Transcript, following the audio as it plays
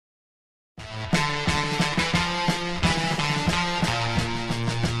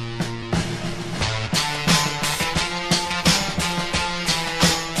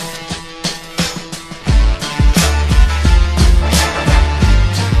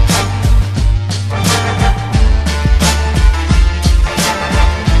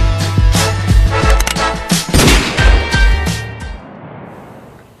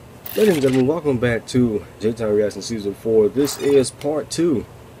Ladies and gentlemen, welcome back to J-Time Reaction Season 4. This is part 2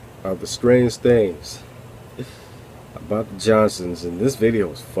 of the strange things about the Johnsons, and this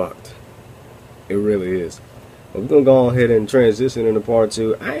video is fucked. It really is. But we're gonna go ahead and transition into part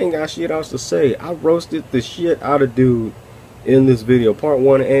 2. I ain't got shit else to say. I roasted the shit out of dude in this video, part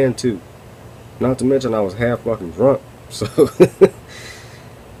 1 and 2. Not to mention I was half fucking drunk, so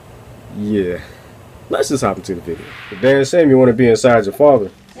yeah. Let's just hop into the video. The damn shame you want to be inside your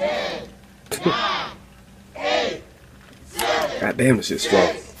father. 10, 9, 8, 7, God damn, this shit's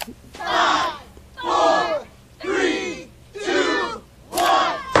strong. 5, 4, 3, 2,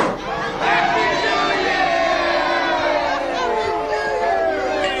 1.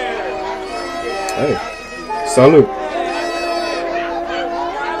 Hey, salute.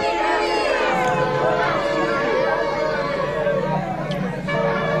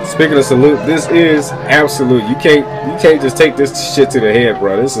 Speaking of salute, this is absolute. You can't just take this shit to the head,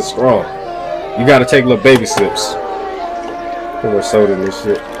 bro. This is strong. You gotta take little baby sips. Put more soda in this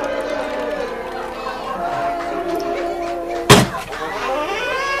shit.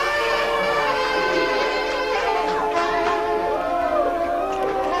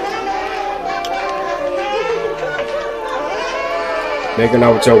 Making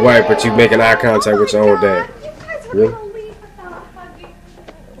out with your wife, but you making eye contact with your own dad. Really?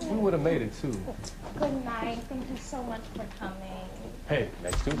 Would have made it too. Good night. Thank you so much for coming. Hey,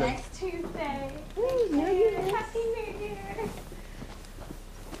 next Tuesday. Next Tuesday. New Year. Happy New Year.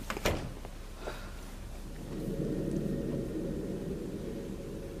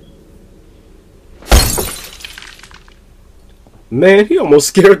 Man, he almost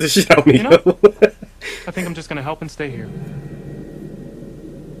scared the shit out of me. You know, I think I'm just gonna help and stay here.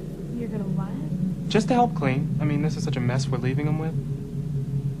 You're gonna what? Just to help clean. I mean, this is such a mess we're leaving him with.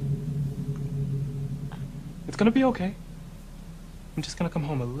 It's gonna be okay. I'm just gonna come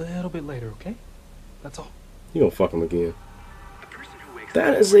home a little bit later, okay? That's all. You don't fuck him again.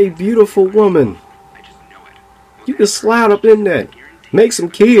 That is a beautiful woman. You can slide up in that. Make some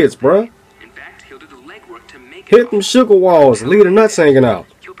kids, bruh. Hit them sugar walls. Leave the nuts hanging out.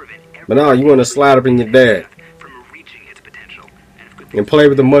 But now you want to slide up in your dad. And play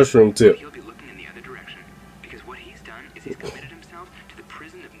with the mushroom tip.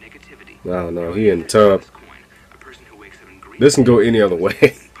 I don't know. He in the tub. This can go any other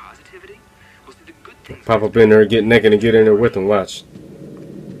way. Pop up in there, get naked, and get in there with him. Watch.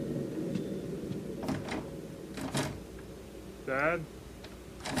 Dad?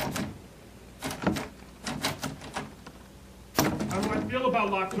 How do I feel about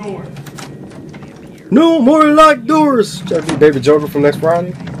locked doors? No more locked doors. Try to be David Joker from next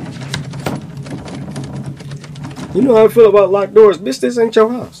Friday. You know how I feel about locked doors. Bitch, this ain't your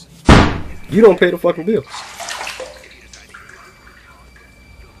house. You don't pay the fucking bills.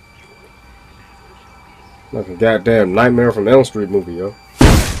 Like a goddamn Nightmare from Elm Street movie, yo.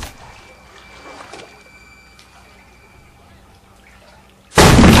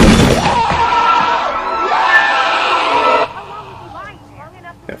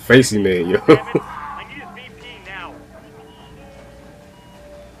 That face he made, yo. I need his BP now.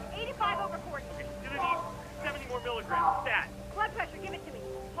 85 over 40. It's gonna need 70 more milligrams. Stat. Blood pressure, give it to me.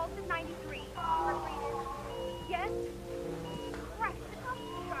 Pulse is 93. Yes? Christ.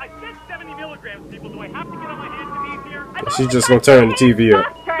 I said 70 milligrams, people. Do I have to get on my hands and knees here? She's just gonna turn the TV up.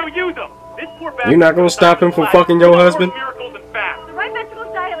 So use them. This poor bastard. You're not gonna stop him from fucking your husband? Miracles and fast. The right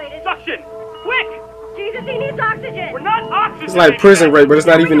ventricle's dilated. Suction. Quick. Jesus, he needs oxygen. We're not oxygen. It's like prison rape, but it's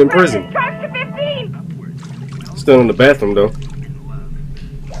not even in prison. Charge to 15. Still in the bathroom, though.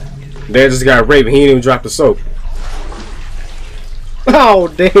 Dad just got raped and he didn't even drop the soap. Oh,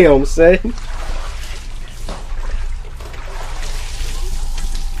 damn, son.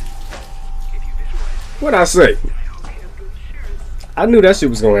 What'd I say? I knew that shit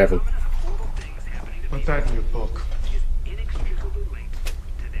was gonna happen. Put that in your book.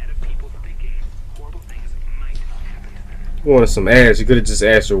 You wanted some ass, you could have just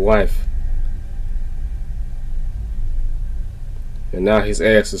asked your wife. And now his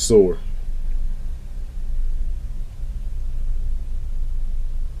ass is sore.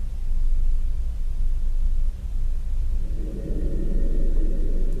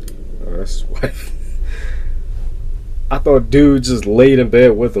 Oh, that's his wife. I thought dude just laid in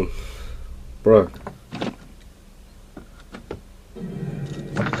bed with him. Bruh.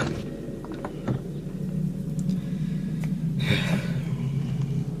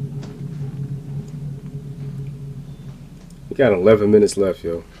 We got 11 minutes left,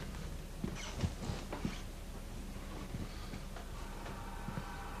 yo.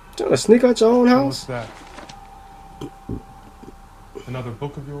 Trying to sneak out your own What's house? that? Another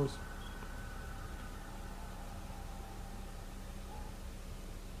book of yours?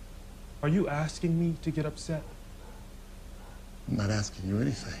 Are you asking me to get upset? I'm not asking you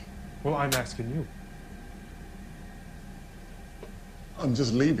anything. Well, I'm asking you. I'm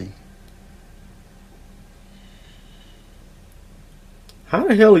just leaving. How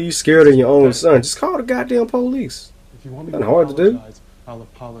the hell are you scared of your own son? Just call the goddamn police. If you want me Nothing to hard to do. apologize, I'll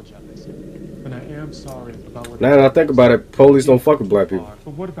apologize. And I am sorry about what... Now that I think about it, police don't fuck with black people.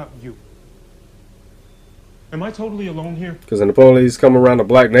 But what about you? Am I totally alone here? Because when the police come around a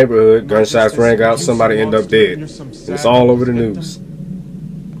black neighborhood, gunshots rang out, somebody end up dead. And it's all over the news.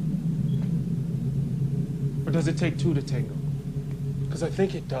 Or does it take two to tango? Because I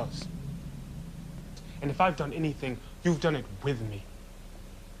think it does. And if I've done anything, you've done it with me.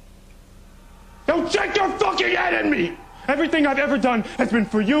 Don't shake your fucking head at me! Everything I've ever done has been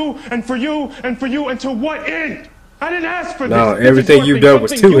for you, and for you, and for you, and to what end? I didn't ask for this. No, everything you've done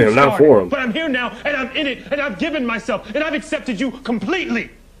was to him, not for him. But I'm here now, and I'm in it, and I've given myself, and I've accepted you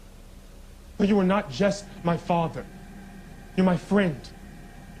completely. But you are not just my father. You're my friend.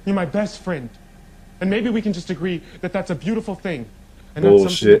 You're my best friend. And maybe we can just agree that that's a beautiful thing, and not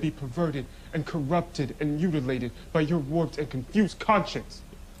something to be perverted and corrupted and mutilated by your warped and confused conscience.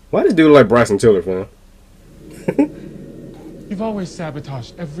 Why does dude like Bryson Tiller, fam? You've always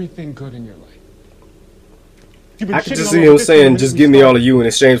sabotaged everything good in your life. I can just see him saying, just give me all of you in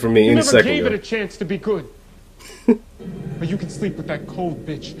exchange for me any second. You never gave it a chance to be good. But you can sleep with that cold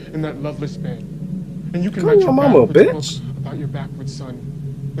bitch in that loveless bed. And you can write your mama a bitch about your backward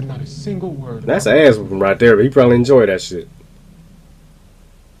son, but not a single word. That's an ass whooping right there, but he probably enjoyed that shit.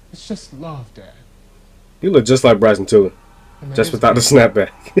 It's just love, Dad. You look just like Bryson Tiller, just without the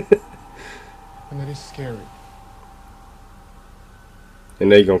snapback. And that is scary. And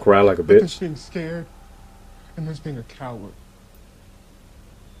now you're gonna cry like a bitch? There's being scared, and there's being a coward.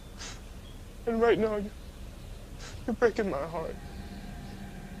 And right now, you're breaking my heart.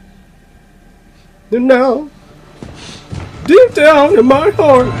 And now, deep down in my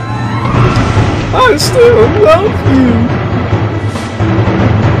heart, I still love you.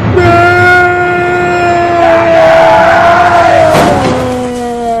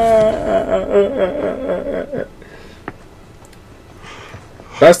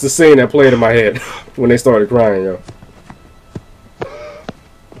 That's the scene that played in my head when they started crying, yo.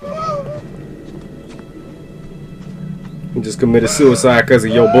 You just committed suicide because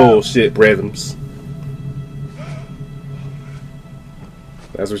of your bullshit, breathers.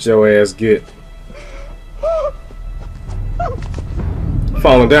 That's what your ass get.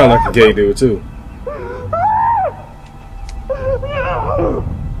 Falling down like a gay dude, too.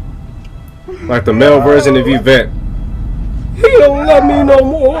 Like the male version of Yvette. He don't love me no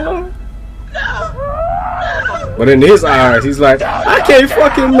more. But in his eyes, he's like, I can't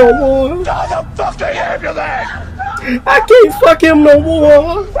fuck him no more. I can't fuck him no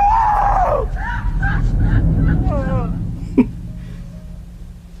more.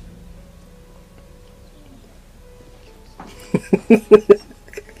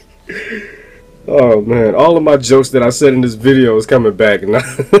 Oh man, all of my jokes that I said in this video is coming back now.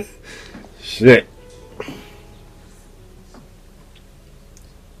 Shit.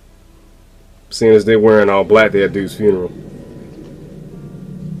 Seeing as they wearing all black at dude's funeral.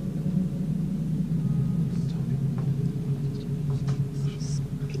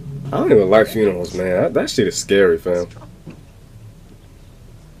 I don't even like funerals, man. That shit is scary, fam.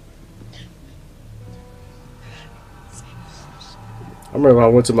 I remember when I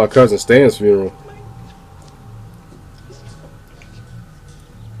went to my cousin Stan's funeral.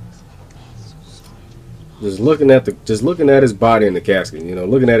 Just looking at his body in the casket, you know,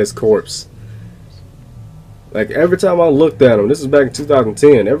 looking at his corpse. Like every time I looked at him, this is back in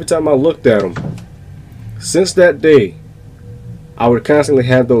 2010, every time I looked at him, since that day, I would constantly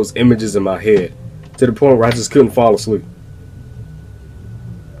have those images in my head to the point where I just couldn't fall asleep.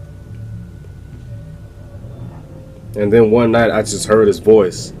 And then one night I just heard his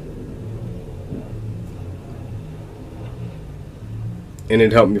voice. And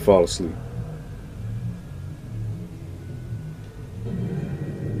it helped me fall asleep.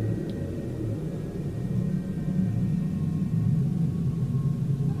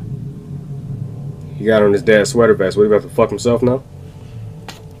 He got on his dad's sweater vest. What, he about to fuck himself now?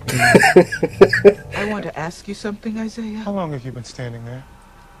 I want to ask you something, Isaiah. How long have you been standing there?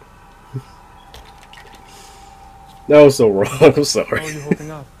 That was so wrong. I'm sorry. How are you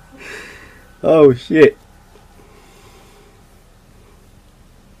holding up? Oh, shit.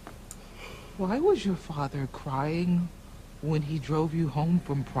 Why was your father crying when he drove you home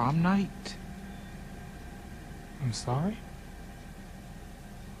from prom night? I'm sorry?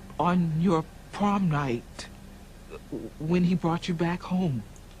 On your prom night, when he brought you back home.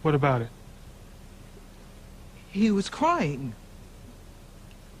 What about it? He was crying.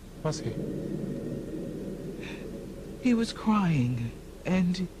 Was he? He was crying,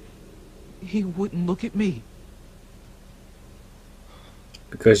 and he wouldn't look at me.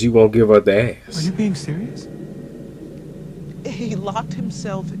 Because you won't give her the ass. Are you being serious? He locked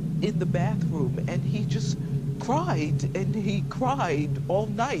himself in the bathroom, and he just cried, and he cried all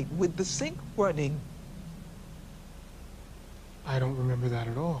night with the sink running. I don't remember that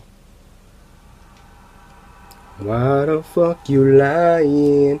at all. Why the fuck you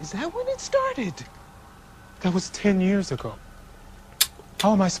lying? Is that when it started? That was 10 years ago.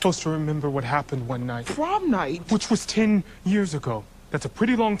 How am I supposed to remember what happened one night? Prom night. Which was 10 years ago. That's a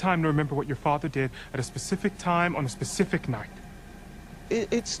pretty long time to remember what your father did at a specific time on a specific night.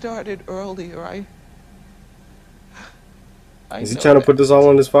 It started earlier. Is he trying to put this all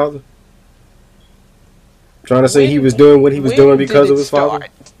on his father? Trying to say he was doing what he was doing because of his father?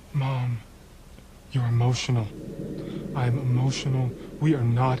 Mom, you're emotional. I'm emotional. We are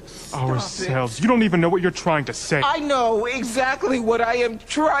not ourselves. You don't even know what you're trying to say. I know exactly what I am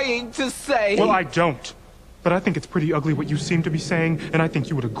trying to say. Well, I don't. But I think it's pretty ugly what you seem to be saying, and I think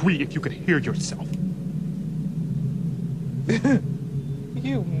you would agree if you could hear yourself.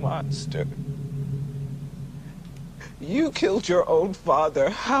 You monster. You killed your own father.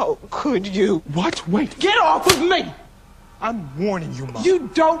 How could you? What? Wait. Get off of me! I'm warning you, Mom. You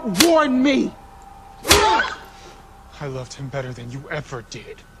don't warn me! I loved him better than you ever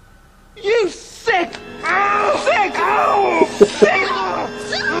did. You sick! Sick! Sick!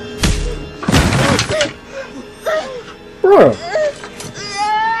 Bruh.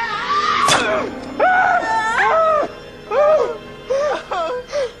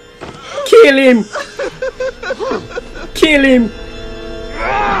 Kill him! Kill him!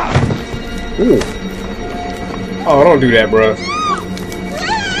 Ooh. Oh, don't do that, bruh.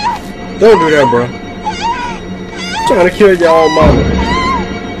 Don't do that, bruh. Trying to kill your own mama.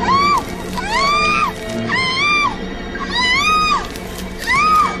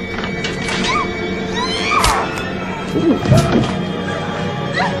 Ooh.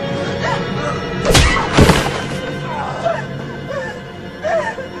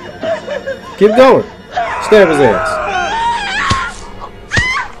 Keep going. Stab his ass.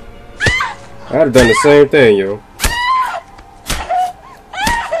 I'd have done the same thing, yo.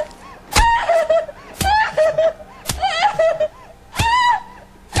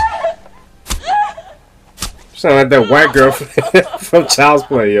 Sound like that white girl from Child's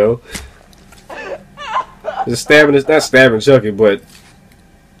Play, yo. Just stabbing his, not stabbing Chucky, but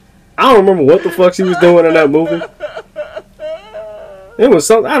I don't remember what the fuck she was doing in that movie. It was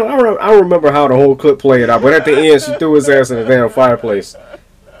something, I don't remember how the whole clip played out, but at the end she threw his ass in the damn fireplace.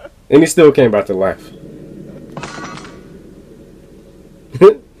 And he still came back to life.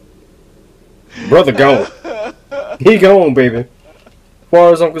 Brother gone. He gone, baby. As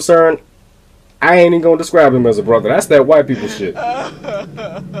far as I'm concerned, I ain't even gonna describe him as a brother. That's that white people shit.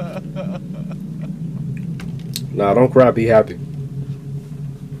 Nah, don't cry, be happy.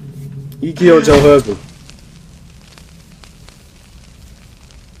 He killed your husband.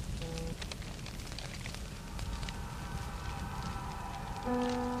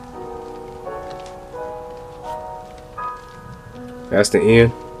 That's the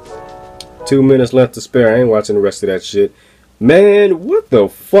end. 2 minutes left to spare. I ain't watching the rest of that shit. Man, what the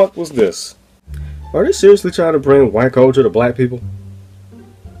fuck was this? Are they seriously trying to bring white culture to black people?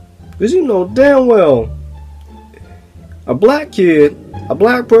 Because you know damn well a black kid, a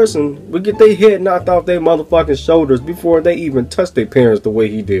black person would get their head knocked off their motherfucking shoulders before they even touch their parents the way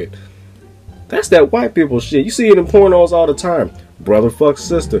he did. That's that white people shit. You see it in pornos all the time. Brother fucks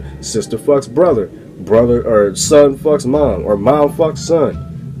sister, sister fucks brother, brother or son fucks mom, or mom fucks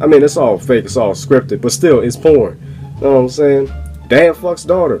son. I mean, it's all fake, it's all scripted, but still, it's porn. You know what I'm saying? Dad fucks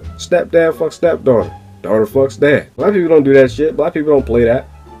daughter, stepdad fucks stepdaughter, daughter fucks dad. Black people don't do that shit. Black people don't play that.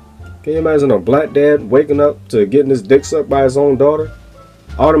 Can you imagine a black dad waking up to getting his dick sucked by his own daughter?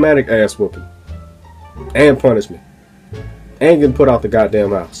 Automatic ass whooping. And punishment. And getting put out the goddamn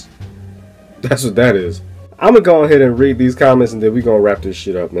house. That's what that is. I'm gonna go ahead and read these comments and then we gonna wrap this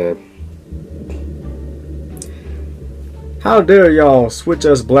shit up, man. How dare y'all switch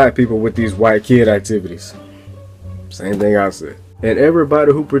us black people with these white kid activities? Same thing I said. And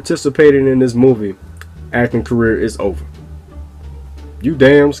everybody who participated in this movie acting career is over. You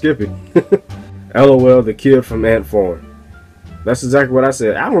damn Skippy. LOL, the kid from Ant Farm. That's exactly what I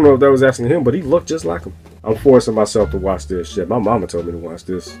said. I don't know if that was asking him, but he looked just like him. I'm forcing myself to watch this shit. My mama told me to watch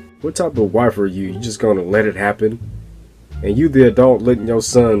this. What type of wife are you? You just gonna let it happen? And you the adult letting your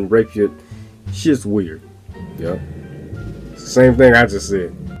son rape your... Shit's weird. Yeah. Same thing I just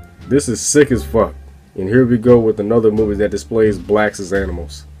said. This is sick as fuck. And here we go with another movie that displays blacks as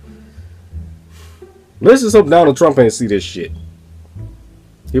animals. Let's just hope Donald Trump ain't see this shit.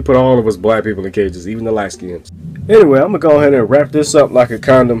 He put all of us black people in cages, even the light skins. Anyway, I'm gonna go ahead and wrap this up like a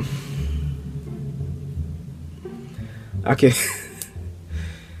condom. I can't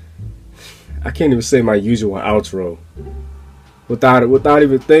even say my usual outro without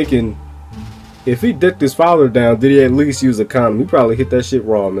even thinking. If he dicked his father down, did he at least use a condom? He probably hit that shit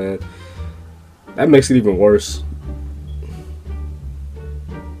raw, man. That makes it even worse.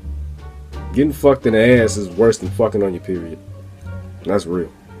 Getting fucked in the ass is worse than fucking on your period. That's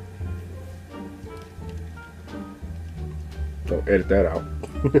real. Don't edit that out.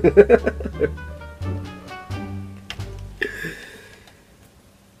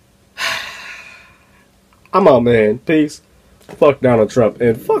 I'm out, man. Peace. Fuck Donald Trump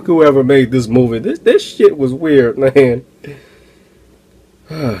and fuck whoever made this movie. This shit was weird, man.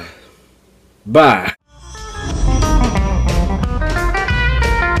 Bye.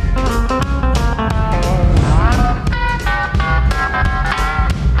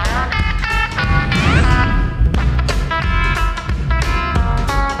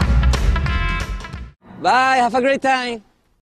 Bye, have a great time.